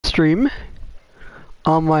stream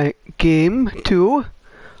on my Game 2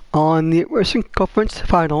 on the Western Conference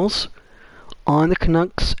Finals on the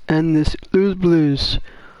Canucks and the Blues.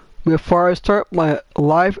 Before I start my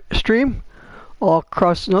live stream all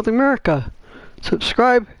across North America,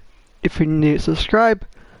 subscribe if you need to subscribe,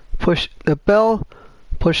 push the bell,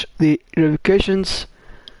 push the notifications,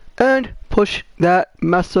 and push that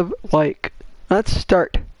massive like. Let's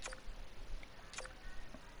start.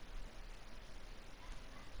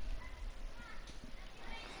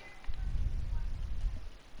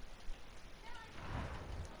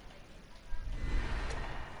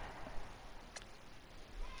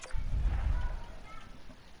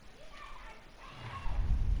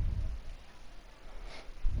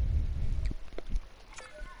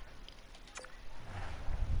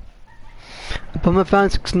 But my fan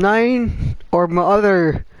 69 or my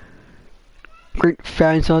other great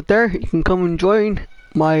fans out there, you can come and join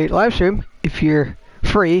my live stream if you're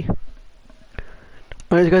free.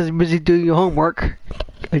 I know you guys are busy doing your homework.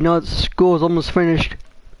 I know school is almost finished.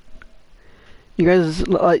 You guys'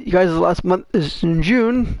 last month is in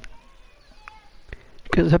June. You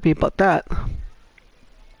guys are happy about that.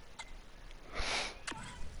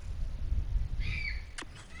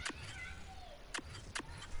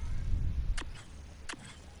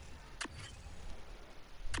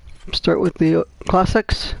 Start with the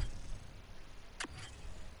classics.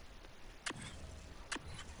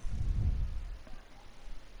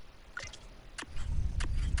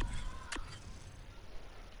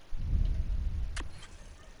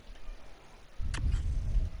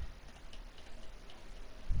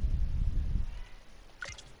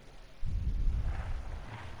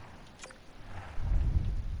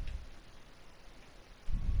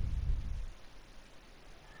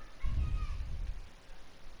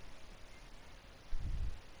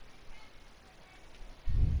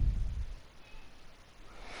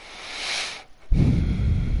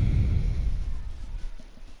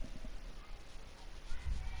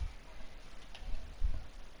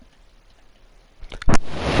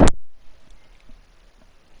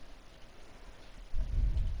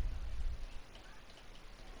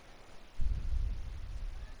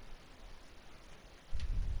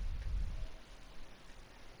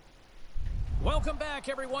 Welcome back,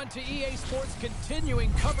 everyone, to EA Sports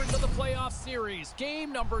continuing coverage of the playoff series.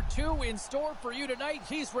 Game number 2 in store for you tonight.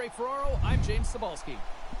 He's Ray Ferraro. I'm James Cebulski.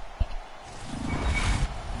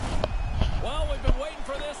 Well, we've been waiting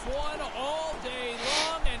for this one all day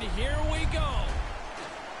long, and here we go.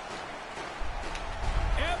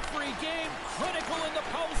 Every game critical in the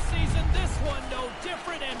postseason. This one no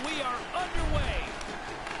different, and we are underway.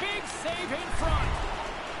 Big save in front.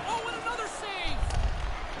 Oh, and another save.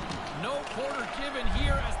 No quarter given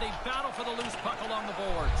here as they battle for the loose puck along the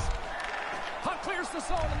boards. Puck clears the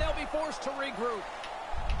zone, and they'll be forced to regroup.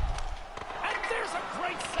 And there's a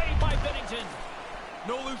great save by Binnington.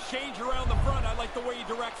 No loose change around the front. I like the way he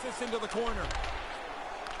directs this into the corner.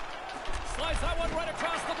 Slides that one right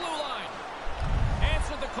across the blue line.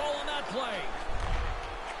 Answered the call on that play.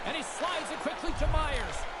 And he slides it quickly to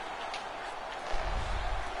Myers.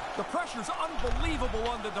 The pressure's unbelievable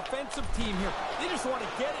on the defensive team here. They just want to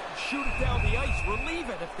get it and shoot it down the ice. Relieve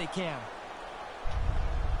it if they can.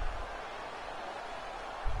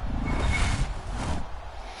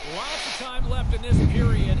 Lots of time left in this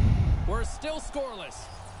period. We're still scoreless.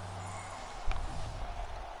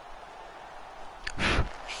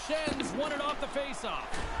 Schenns won it off the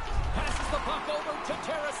faceoff. Passes the puck over to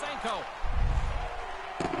Tarasenko.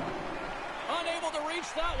 Unable to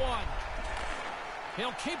reach that one.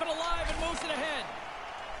 He'll keep it alive and moves it ahead.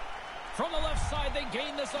 From the left side, they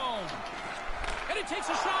gain the zone. And he takes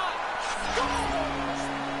a shot. Scores!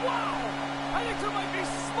 Wow! I think there might be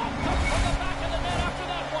smoke coming from the back of the net after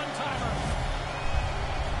that one-timer.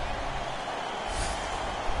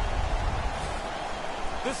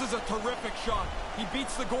 This is a terrific shot. He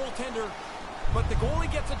beats the goaltender, but the goalie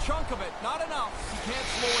gets a chunk of it. Not enough. He can't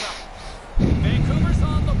slow it up. Vancouver's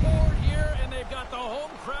on the board here, and they've got the home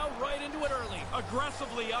crowd right into it early.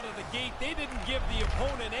 Aggressively out of the gate. They didn't give the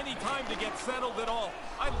opponent any time to get settled at all.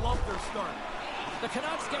 I love their start. The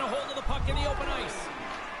Canucks get a hold of the puck in the open ice.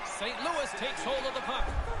 St. Louis takes hold of the puck.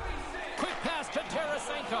 Quick pass to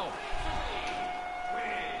Tarasenko.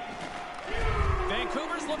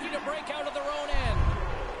 Vancouver's looking to break out of their own end.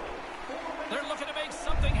 They're looking to make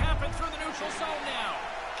something happen through the neutral zone now.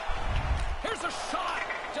 Here's a shot.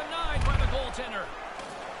 Denied by the goaltender.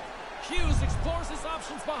 Hughes explores his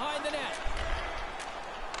options behind the net.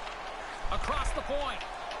 Across the point.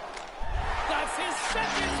 That's his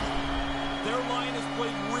second. Their line has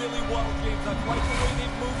played really well, James. I like the way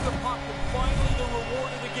they've moved the puck, and finally they're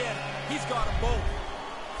rewarded again. He's got them both.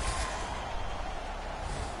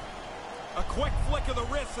 Quick flick of the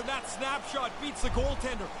wrist, and that snapshot beats the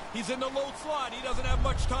goaltender. He's in the low slot. He doesn't have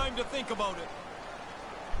much time to think about it.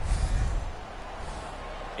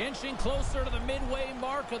 Inching closer to the midway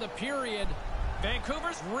mark of the period.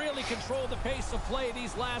 Vancouver's really controlled the pace of play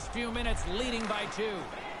these last few minutes, leading by 2.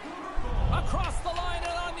 Across the line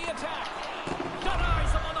and on the attack.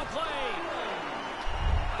 Denies him on the play.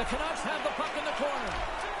 The Canucks have the puck in the corner.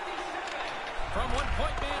 From one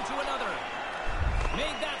point man to another.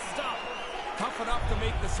 Made that stop. Tough enough to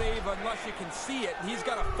make the save unless you can see it. He's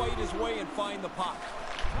got to fight his way and find the puck.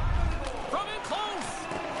 From in close.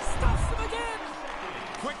 Stuffs him again.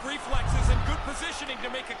 Quick reflexes and good positioning to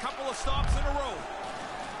make a couple of stops in a row.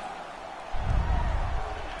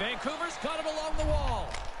 Vancouver's got it along the wall.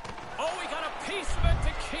 Oh, he got a piece of it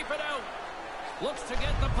to keep it out. Looks to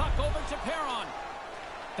get the puck over to Perron.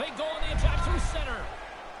 They go on the attack through center.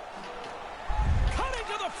 Cutting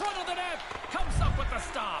to the front of the net. Comes up with the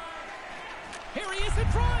stop. Here he is in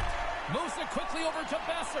front. Moves it quickly over to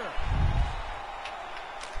Besser.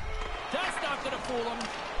 That's not going to fool him.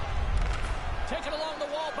 Taken along the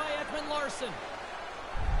wall by Ekman Larson.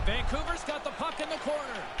 Vancouver's got the puck in the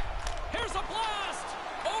corner. Here's a blast.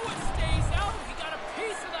 Oh, it stays out. He got a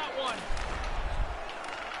piece of that one.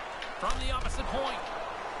 From the opposite point.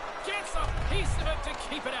 Gets a piece of it to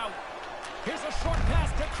keep it out. Here's a short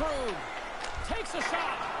pass to Krug. Takes a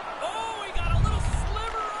shot. Oh, he got a little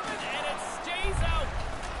sliver of it, and it stays out.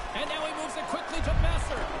 And now he moves it quickly to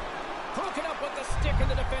Besser. Broken up with the stick in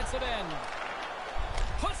the defensive end.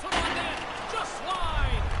 Puts one on net. Just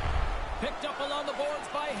wide. Picked up along the boards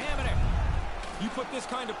by Hamonic. You put this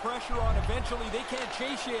kind of pressure on, eventually they can't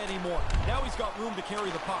chase you anymore. Now he's got room to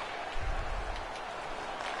carry the puck.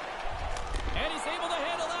 And he's able to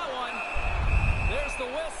handle that one. There's the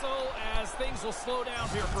whistle as things will slow down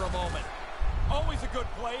here for a moment. Always a good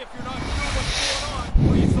play if you're not sure what's going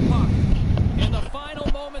on. Release the puck. In the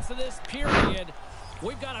final moments of this period,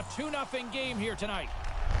 we've got a 2-0 game here tonight.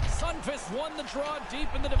 Sundqvist won the draw deep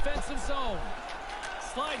in the defensive zone.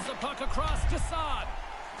 Slides the puck across to Saad.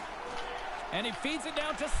 And he feeds it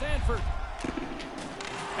down to Sanford.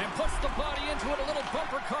 And puts the body into it, a little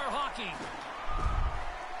bumper car hockey.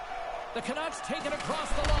 The Canucks take it across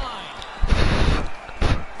the line.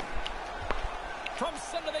 From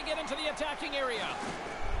center they get into the attacking area.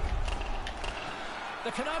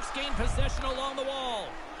 The Canucks gain possession along the wall.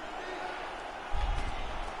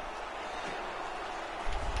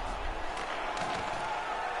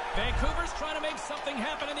 Vancouver's trying to make something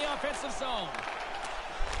happen in the offensive zone.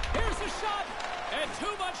 Here's a shot, and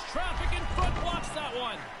too much traffic in front blocks that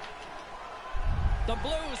one. The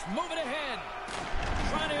Blues moving ahead,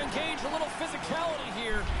 trying to engage a little physicality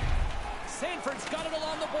here. Sanford's got it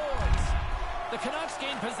along the boards. The Canucks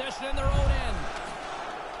gain possession in their own end.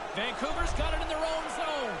 Vancouver's got it in their own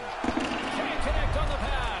zone. Can't connect on the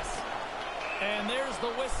pass. And there's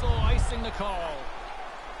the whistle icing the call.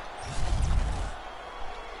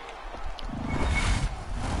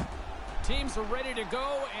 Teams are ready to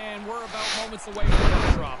go, and we're about moments away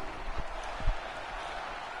from the drop.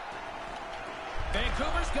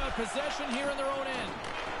 Vancouver's got possession here in their own end.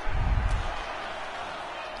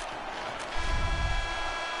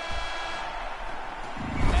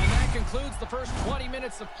 And that concludes the first 20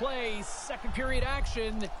 minutes of play. Second period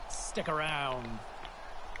action. Stick around.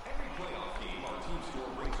 Every playoff game, our team store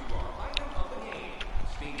brings you our item of the game.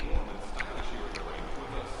 Stay warm and stylish here at the rink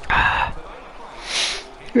with us.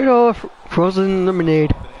 You know, frozen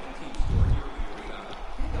lemonade.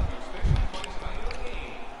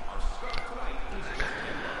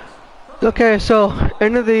 Okay, so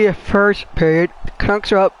end of the first period,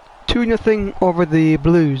 Canucks are up 2-0 over the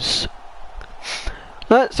Blues.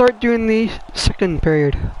 Let's start doing the second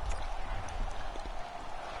period.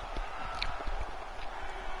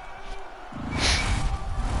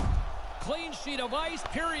 Clean sheet of ice,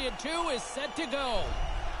 period 2 is set to go.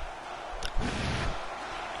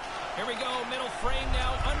 Here we go, middle frame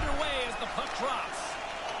now underway as the puck drops.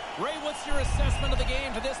 Ray, what's your assessment of the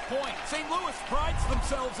game to this point? St. Louis prides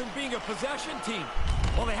themselves in being a possession team.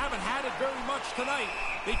 Well, they haven't had it very much tonight.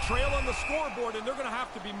 They trail on the scoreboard, and they're going to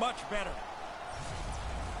have to be much better.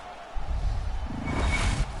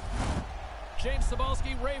 James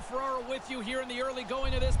Cybulski, Ray Ferraro with you here in the early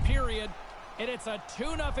going of this period. And it's a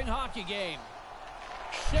 2-0 hockey game.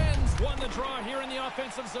 Schenns won the draw here in the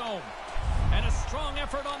offensive zone. And a strong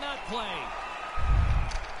effort on that play.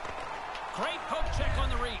 Great poke check on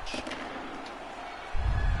the reach.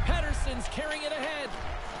 Pettersson's carrying it ahead.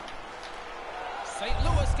 St.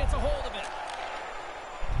 Louis gets a hold of it.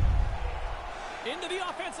 Into the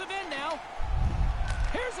offensive end now.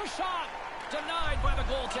 Here's a shot. Denied by the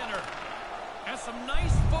goaltender. Has some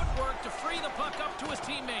nice footwork to free the puck up to his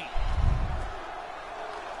teammate.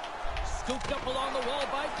 Scooped up along the wall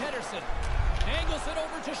by Pedersen. Angles it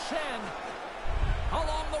over to Shen.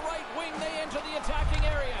 Along the right wing, they enter the attacking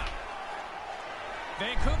area.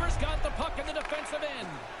 Vancouver's got the puck in the defensive end.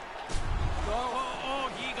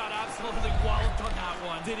 He got absolutely walloped on that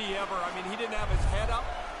one. Did he ever? I mean, he didn't have his head up,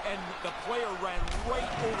 and the player ran right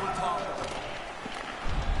over top of him.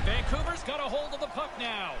 Vancouver's got a hold of the puck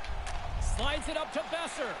now. Slides it up to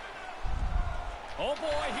Besser. Oh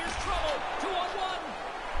boy, here's trouble. 2-on-1.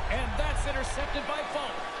 And that's intercepted by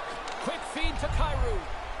Falk. Quick feed to Kyrou.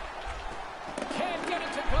 Can't get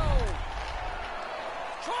it to go.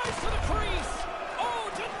 Tries to the crease. Oh,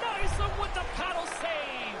 denies him with the paddle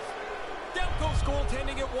save. Demko's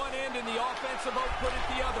goaltending at one end and the offensive output at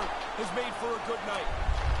the other has made for a good night.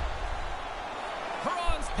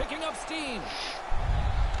 Perron's picking up steam.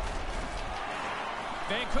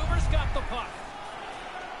 Vancouver's got the puck.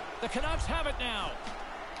 The Canucks have it now.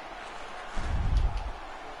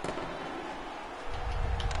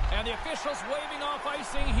 And the officials waving off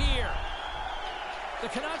icing here. The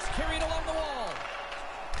Canucks carried along the wall.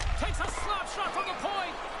 Takes a slap shot from the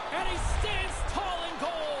point. And he stands tall in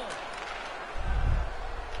goal.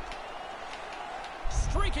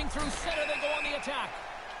 Streaking through center, they go on the attack.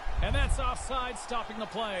 And that's offside, stopping the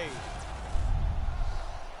play.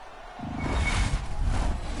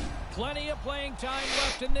 Plenty of playing time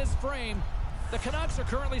left in this frame. The Canucks are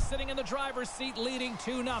currently sitting in the driver's seat, leading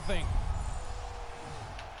 2-0.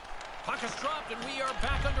 Puck is dropped, and we are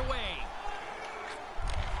back underway.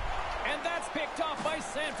 And that's picked off by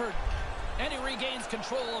Sanford. And he regains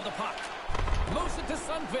control of the puck. Moves it to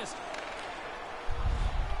Sundqvist.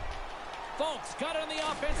 Folks got it on the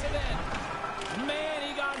offensive end. Man,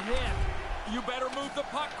 he got hit. You better move the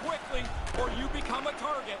puck quickly, or you become a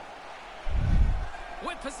target.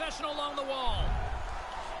 With possession along the wall.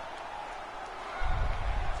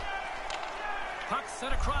 Puck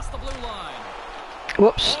sent across the blue line.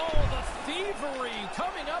 Whoops. Oh, the thievery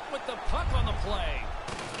coming up with the puck on the play.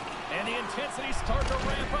 And the intensity starting to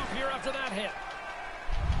ramp up here after that hit.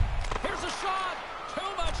 Here's a shot.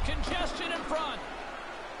 Too much congestion in front.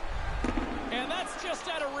 And that's just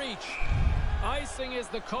out of reach. Icing is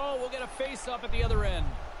the call. We'll get a face-up at the other end.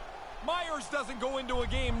 Myers doesn't go into a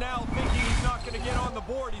game now thinking he's not going to get on the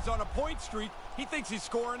board. He's on a point streak. He thinks he's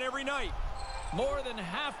scoring every night. More than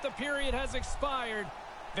half the period has expired.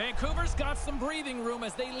 Vancouver's got some breathing room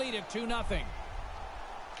as they lead it 2-0.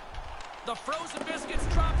 The frozen biscuits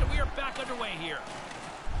dropped, and we are back underway here.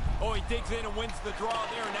 Oh, he digs in and wins the draw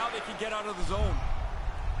there. Now they can get out of the zone.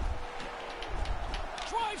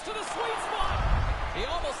 Drives to the sweet spot. He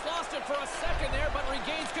almost lost it for a second there, but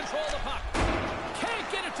regains control of the puck.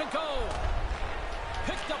 Can't get it to go.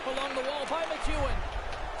 Picked up along the wall by McEwen.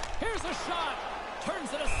 Here's a shot.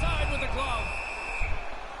 Turns it aside with the glove.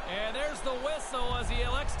 And there's the whistle as he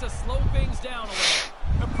elects to slow things down a little.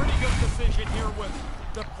 A pretty good decision here with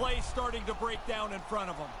the play starting to break down in front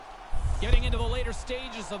of him. Getting into the later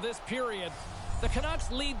stages of this period, the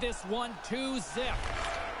Canucks lead this one 2-0.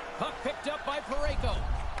 Puck picked up by Parayko.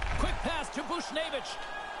 Quick pass to Bushnevich.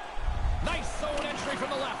 Nice zone entry from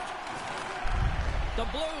the left. The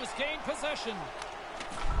Blues gain possession.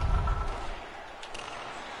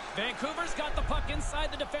 Vancouver's got the puck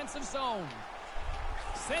inside the defensive zone.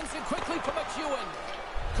 Sends it quickly to McEwen.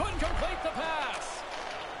 Couldn't complete the pass.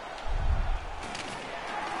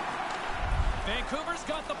 Vancouver's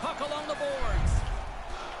got the puck along the boards.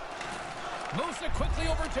 Moves it quickly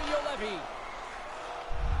over to Juolevi.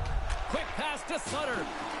 Quick pass to Sutter.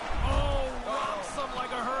 Oh, rocks him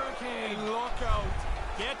like a hurricane. And look out.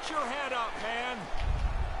 Get your head up, man.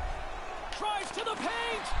 Drives to the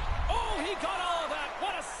paint. Oh, he got all of that.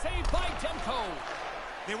 What a save by Demko.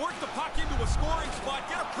 They work the puck into a scoring spot,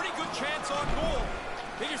 get a pretty good chance on goal.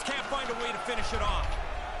 They just can't find a way to finish it off.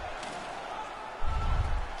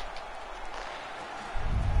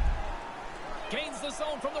 Gains the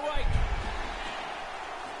zone from the right.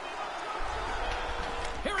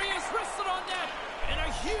 Here he is, wristed on net. And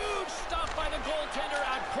a huge stop by the goaltender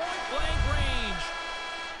at point-blank range.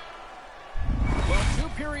 Well,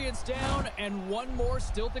 2 periods down and 1 more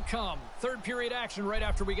still to come. Third period action right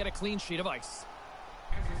after we get a clean sheet of ice.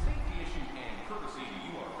 As a safety issue and courtesy to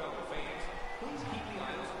you, our fellow fans, please keep the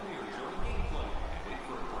aisles clear during gameplay and wait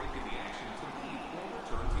for a break in the action to leave or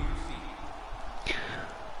return to your seat.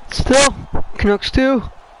 Still, Canucks 2,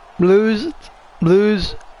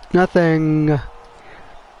 Blues nothing.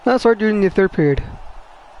 Let's start doing the third period.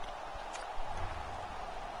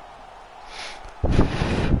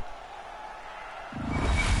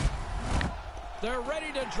 They're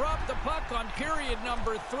ready to drop the puck on period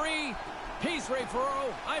number 3. He's Ray Ferraro.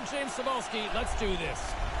 I'm James Cebulski. Let's do this.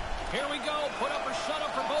 Here we go. Put up or shut up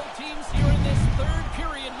for both teams here in this third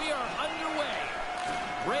period. We are underway.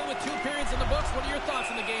 Ray, with 2 periods in the books, what are your thoughts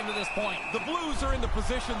on the game to this point? The Blues are in the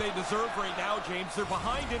position they deserve right now, James. They're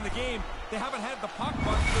behind in the game. They haven't had the puck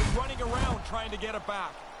much. They're running around trying to get it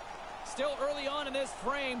back. Still early on in this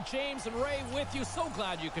frame, James and Ray with you. So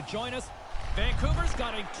glad you could join us. Vancouver's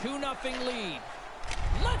got a 2-0 lead.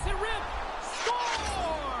 Lets it rip.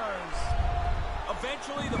 Scores!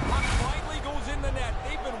 Eventually, the puck finally goes in the net.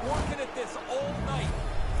 They've been working at this all night.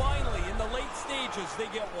 Finally, in the late stages, they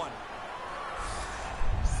get one.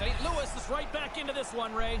 St. Louis is right back into this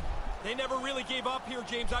one, Ray. They never really gave up here,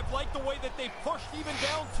 James. I've liked the way that they pushed even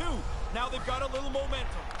down, too. Now they've got a little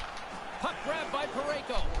momentum. Puck grab by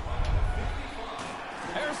Parayko.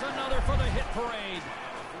 There's another for the hit parade.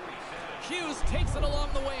 Hughes takes it along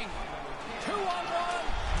the wing. 2-on-1.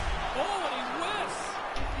 Oh, and he whiffs.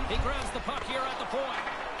 He grabs the puck here at the point.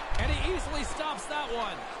 And he easily stops that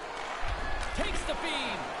one. Takes the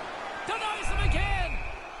feed. Denies him again.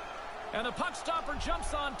 And the puck stopper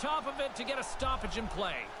jumps on top of it to get a stoppage in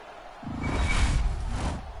play.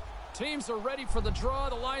 Teams are ready for the draw.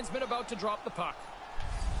 The linesman about to drop the puck.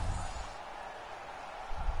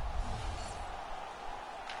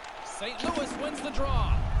 St. Louis wins the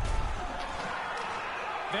draw.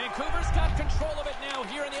 Vancouver's got control of it now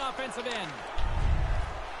here in the offensive end.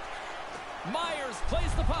 Myers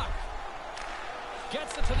plays the puck.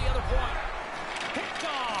 Gets it to the other point. Picked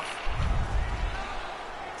off.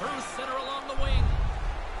 Through center along the wing.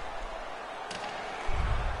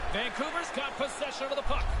 Vancouver's got possession of the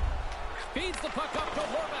puck. Feeds the puck up to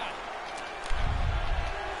Horvat.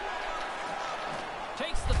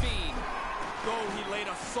 Takes the feed. Oh, he laid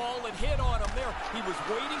a solid hit on him there. He was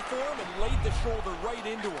waiting for him and laid the shoulder right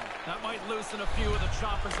into him. That might loosen a few of the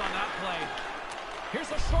choppers on that play. Here's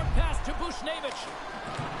a short pass to Buchnevich.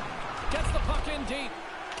 Gets the puck in deep.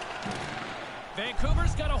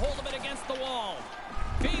 Vancouver's got a hold of it against the wall.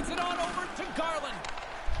 Feeds it on over to Garland.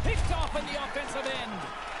 Picked off in the offensive end.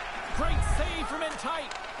 Great save from in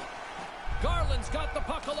tight. Garland's got the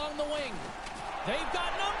puck along the wing. They've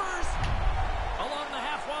got numbers. Along the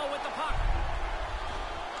half wall with the puck.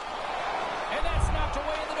 And that's knocked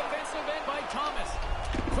away in the defensive end by Thomas.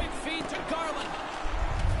 Quick feed to Garland.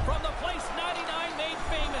 From the place 99 made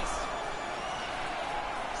famous.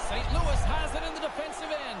 St. Louis has it in the defensive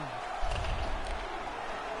end.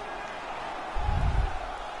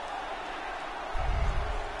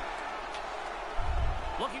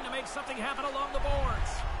 Looking to make something happen along the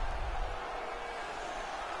boards.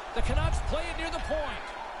 The Canucks play it near the point.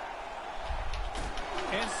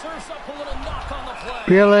 And serves up a little knock on the play.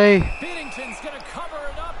 Really? Binnington's going to cover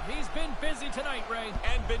it up. He's been busy tonight, Ray.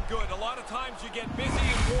 And been good. A lot of times you get busy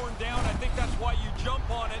and worn down. I think that's why you jump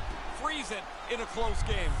on it, freeze it in a close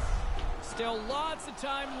game. Still lots of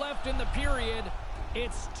time left in the period.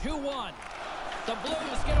 It's 2-1. The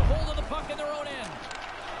Blues get a hold of the puck in their own end.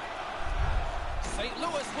 St.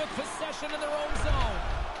 Louis with possession in their own zone.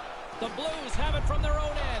 The Blues have it from their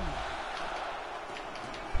own end.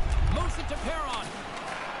 Moves it to Perron.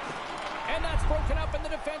 And that's broken up in the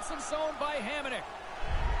defensive zone by Hamonic.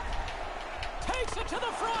 Takes it to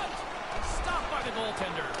the front. Stopped by the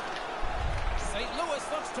goaltender. St. Louis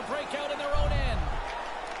looks to break out in their own end.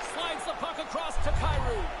 Slides the puck across to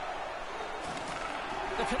Kyrou.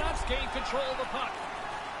 The Canucks gain control of the puck.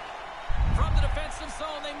 From the defensive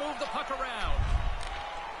zone, they move the puck around.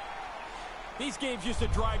 These games used to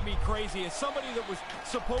drive me crazy. As somebody that was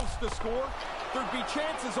supposed to score, there'd be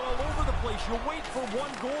chances all over the place. You'll wait for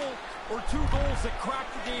 1 goal or 2 goals that crack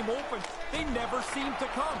the game open. They never seem to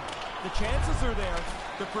come. The chances are there.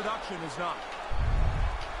 The production is not.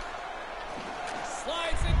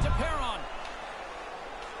 Slides into Perron.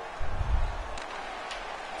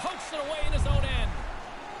 Pokes it away in his own end.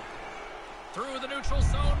 Through the neutral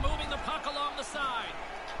zone, moving the puck along the side.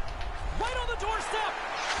 Right on the doorstep.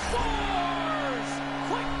 Scores!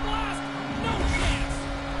 Quick blast. No chance.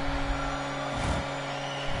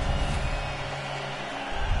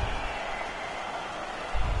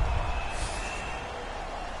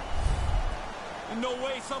 No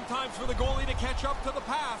way sometimes for the goalie to catch up to the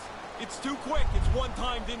pass. It's too quick. It's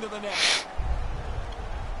one-timed into the net.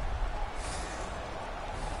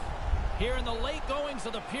 Here in the late goings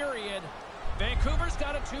of the period, Vancouver's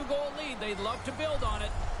got a 2-goal lead. They'd love to build on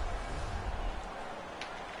it.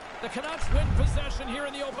 The Canucks win possession here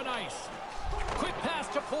in the open ice. Quick pass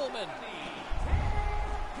to Pullman.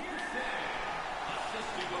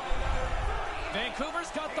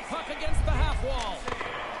 Vancouver's got the puck against the half wall.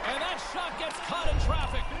 And that shot gets caught in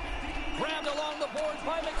traffic. Grabbed along the boards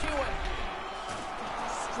by McEwen.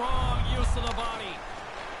 Strong use of the body.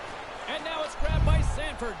 And now it's grabbed by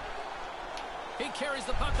Sanford. He carries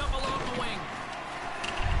the puck up along the wing.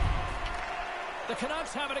 The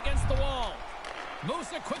Canucks have it against the wall.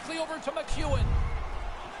 Moves it quickly over to McEwen.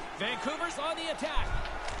 Vancouver's on the attack.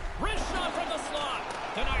 Wrist shot from the slot.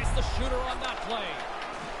 Denies the shooter on that play.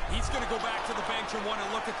 He's going to go back to the bench and want to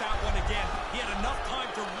look at that one again. He had enough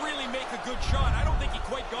time to really make a good shot. I don't think he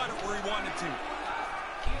quite got it where he wanted to.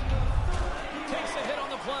 Takes a hit on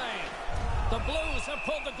the play. The Blues have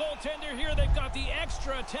pulled the goaltender here. They've got the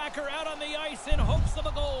extra attacker out on the ice in hopes of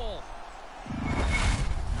a goal.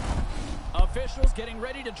 Officials getting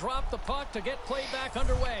ready to drop the puck to get play back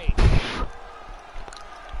underway.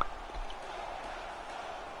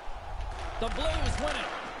 The Blues win it.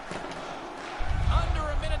 Under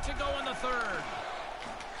a minute to go in the third.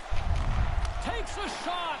 Takes a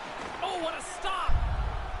shot. Oh, what a stop.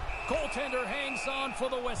 Goaltender hangs on for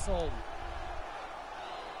the whistle.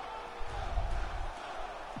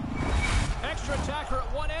 Extra attacker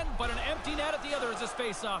at one end, but an empty net at the other as this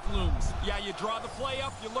face-off looms. Yeah, you draw the play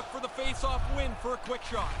up, you look for the face-off win for a quick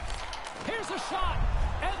shot. Here's a shot,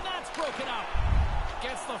 and that's broken up.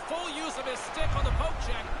 Gets the full use of his stick on the poke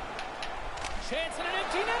check. Chance at an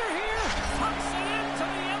empty netter here. Pucks it into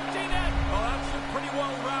the empty net. Well, that should pretty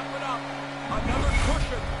well wrap it up. Another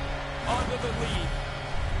cushion onto the lead.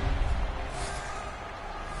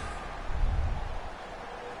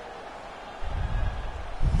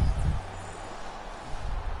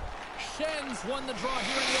 Schenns won the draw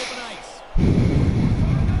here in the open ice.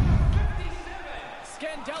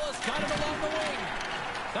 Scandella's got it along the wing.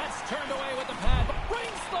 That's turned away with the pad.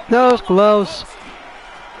 Brings the That was close.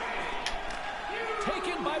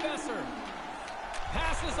 Taken by Besser.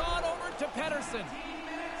 Passes on over to Pedersen.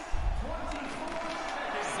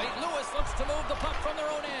 St. Louis looks to move the puck from their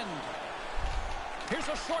own end. Here's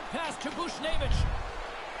a short pass to Bushnevich.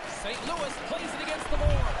 St. Louis plays it against the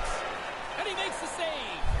boards. And he makes the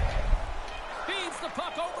save. Feeds the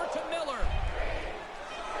puck over to Miller.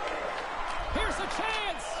 Here's a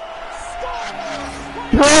chance.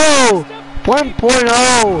 Scores! No!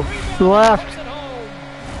 1.0 left.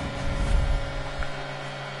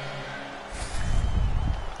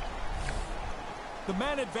 The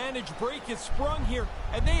man advantage break is sprung here,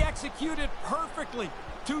 and they execute it perfectly.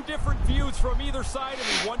 Two different views from either side of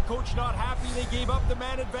me. One coach not happy they gave up the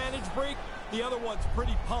man advantage break. The other one's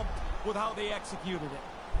pretty pumped with how they executed it.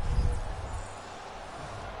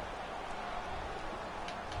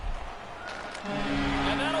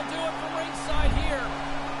 And that'll do it from ringside here.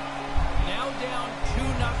 Now down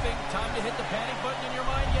 2-0. Time to hit the panic button in your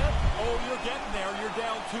mind yet? Oh, you're getting there. You're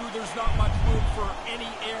down 2. There's not much room for any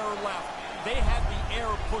air left. They had the air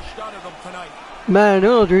pushed out of them tonight. Man,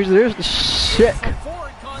 no, they're sick. It's a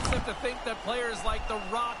foreign concept to think that players like the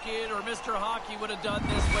Rocket or Mr. Hockey would have done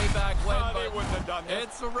this way back when. They wouldn't have done this.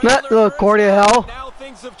 It's a That little Cordy hell. Now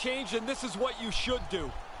things have changed, and this is what you should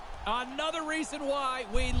do. Another reason why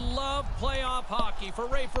we love playoff hockey. For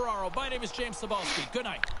Ray Ferraro, my name is James Cebulski. Good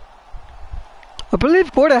night. I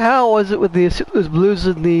believe Gordie Howe was it with the St. Louis Blues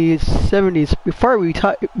in the 70s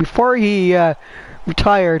before he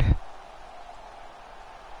retired.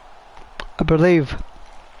 I believe.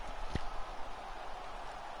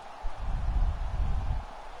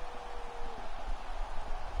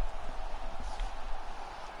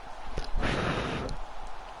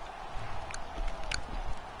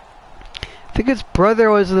 I think his brother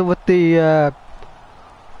was with the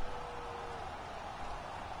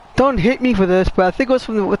don't hit me for this, but I think it was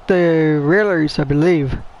with the Railers, I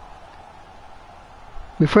believe.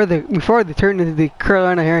 Before they turned into the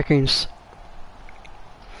Carolina Hurricanes.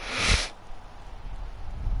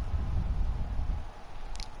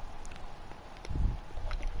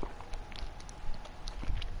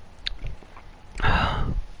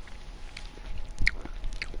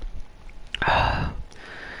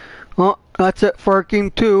 Well, that's it for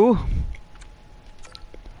game 2.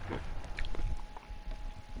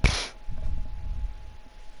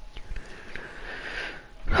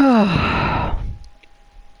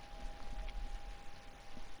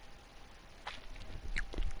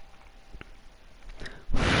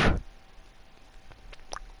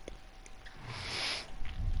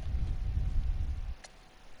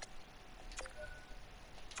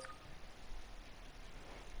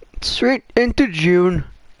 Straight into June.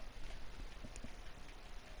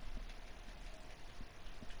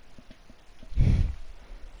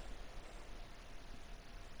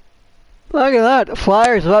 Look at that, the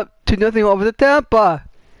Flyers are up 2-0 over the Tampa.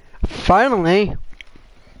 Finally.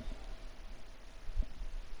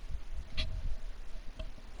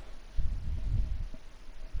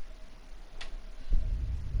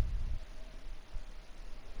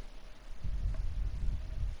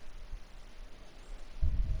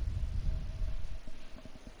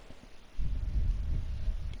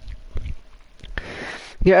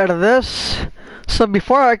 get out of this. So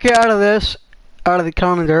before I get out of this, out of the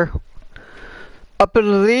calendar, I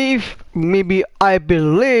believe when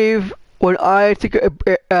I take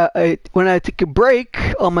a break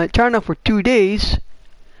on my channel for 2 days,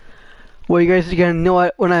 well, you guys are gonna know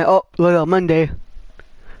it when I upload on Monday.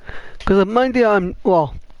 Cause on Monday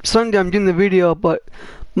Sunday I'm doing the video, but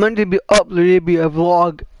Monday be uploaded be a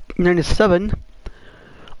vlog 97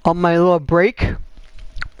 on my little break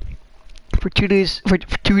for 2 days for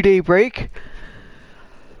 2 day break.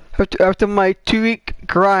 After my 2-week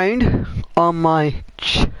grind on my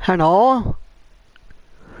channel,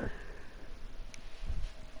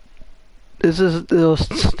 this is the little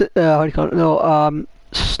how do you call it? No,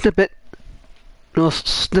 snippet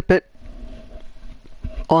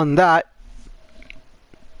on that.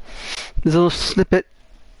 This little snippet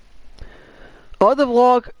of the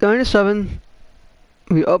vlog 97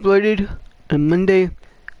 we uploaded on Monday.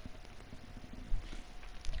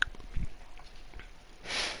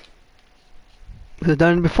 So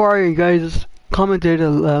done before, you guys commented.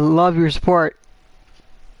 I love your support.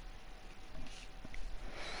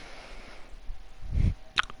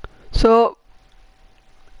 So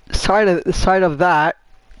side of that,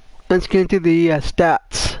 let's get into the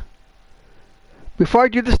stats. Before I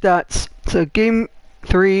do the stats, so game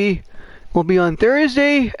 3 will be on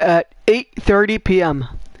Thursday at 8:30 p.m.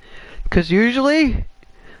 Because usually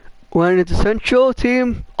when it's a Central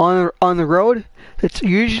team on the road, it's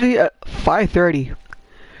usually at 5:30.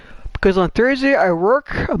 Because on Thursday I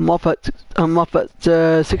work. I'm off at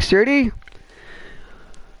 6:30.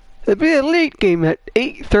 It'll be a late game at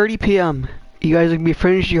 8:30 p.m. You guys will be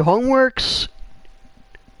finishing your homeworks,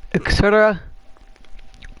 etc.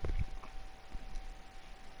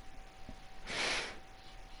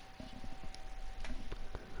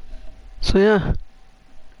 So yeah,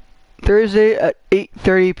 Thursday at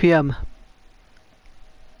 8:30 p.m.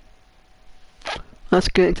 Let's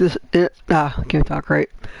get into this. I can't talk right.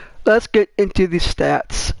 Let's get into the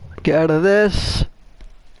stats. Get out of this.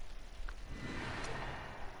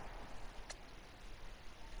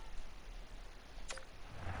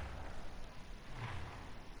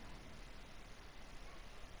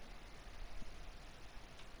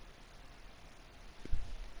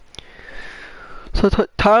 So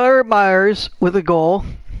Tyler Myers with a goal,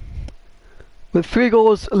 with 3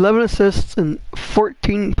 goals, 11 assists, and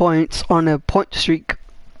 14 points on a point streak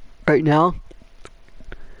right now.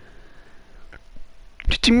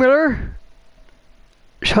 Miller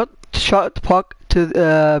shot the puck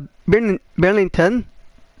to Bennington,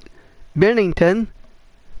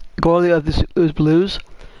 goalie of the Blues,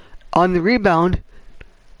 on the rebound,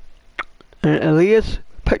 and Elias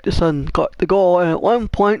Pettersson got the goal, and at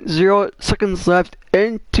 1.0 seconds left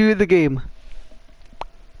into the game.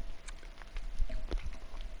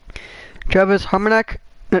 Travis Harmonic,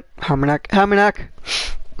 a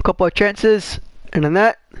couple of chances in the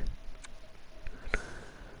net.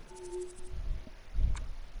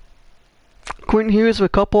 Quinn Hughes with a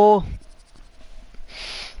couple,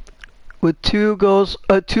 with 2 goals,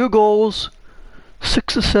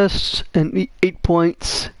 6 assists, and 8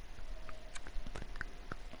 points.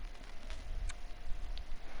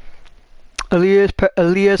 Elias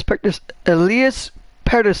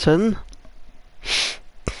Pettersson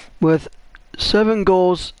with 7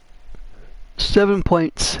 goals, 7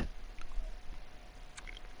 points.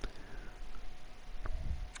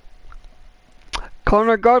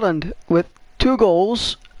 Conor Garland with 2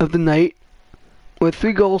 goals of the night, with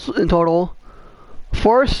 3 goals in total,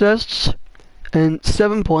 4 assists, and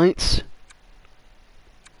 7 points.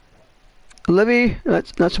 Levy,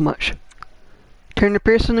 that's not so much. Tanner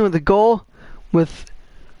Pearson with a goal, with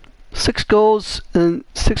 6 goals and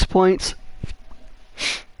 6 points.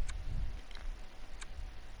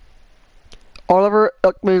 Oliver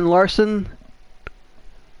Ekman Larson,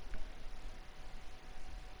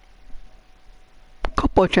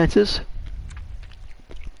 couple of chances.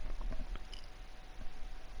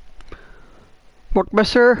 Mark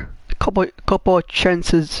Messer, couple of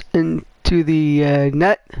chances into the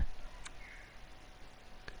net.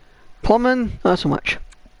 Pullman, not so much.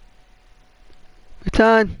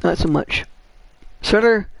 Baton, not so much.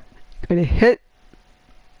 Sutter, got a hit,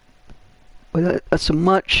 but not so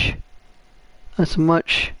much. Not so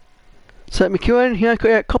much. Seth McEwen, he had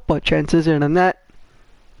a couple of chances in the net.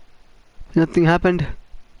 Nothing happened.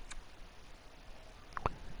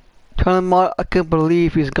 Tyler Mott, I can't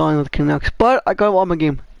believe he's gone with the Canucks, but I got him on my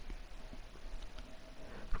game.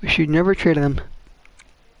 We should never trade him.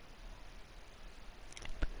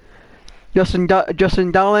 Justin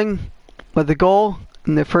Dowling with the goal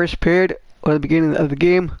in the first period or the beginning of the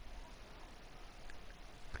game.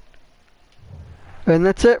 And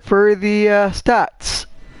that's it for the stats.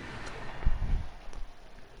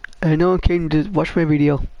 And no one came to watch my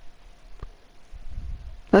video.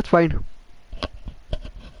 That's fine.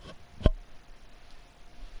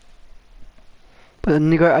 But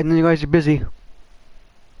then I know you guys are busy.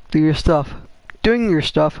 Do your stuff. Doing your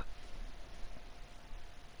stuff.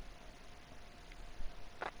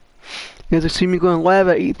 You guys will see me going live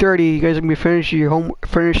at 8:30. You guys are gonna be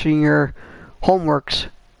finishing your homeworks.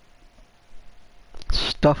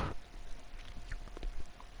 Stuff.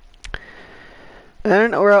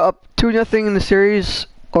 And we're up 2-0 in the series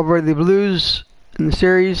over the Blues in the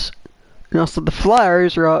series. And also the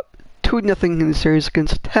Flyers are up 2-0 in the series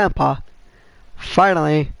against Tampa.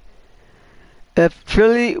 Finally, if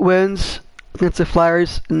Philly wins against the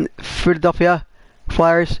Flyers in Philadelphia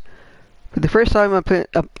Flyers, for the first time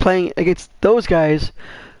I'm playing against those guys,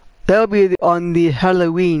 that'll be on the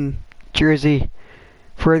Halloween jersey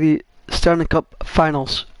for the Stanley Cup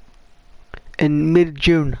Finals in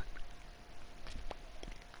mid-June.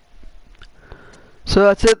 So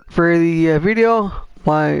that's it for the video.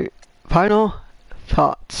 My final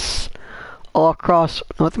thoughts all across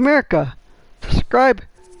North America. Subscribe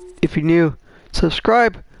if you're new.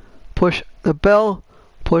 Subscribe, push the bell,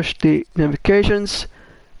 push the notifications,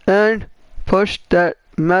 and push that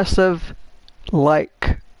massive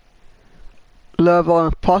like. Love all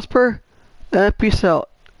and prosper, and peace out.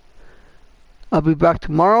 I'll be back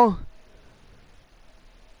tomorrow.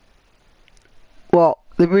 Well,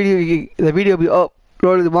 the video will be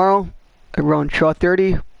uploaded tomorrow around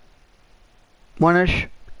 12:30,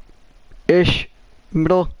 1ish,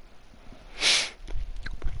 middle.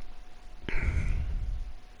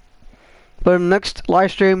 But in the next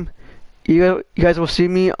live stream, you guys will see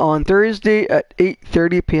me on Thursday at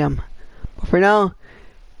 8:30 p.m. But for now,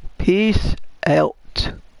 peace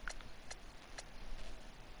out.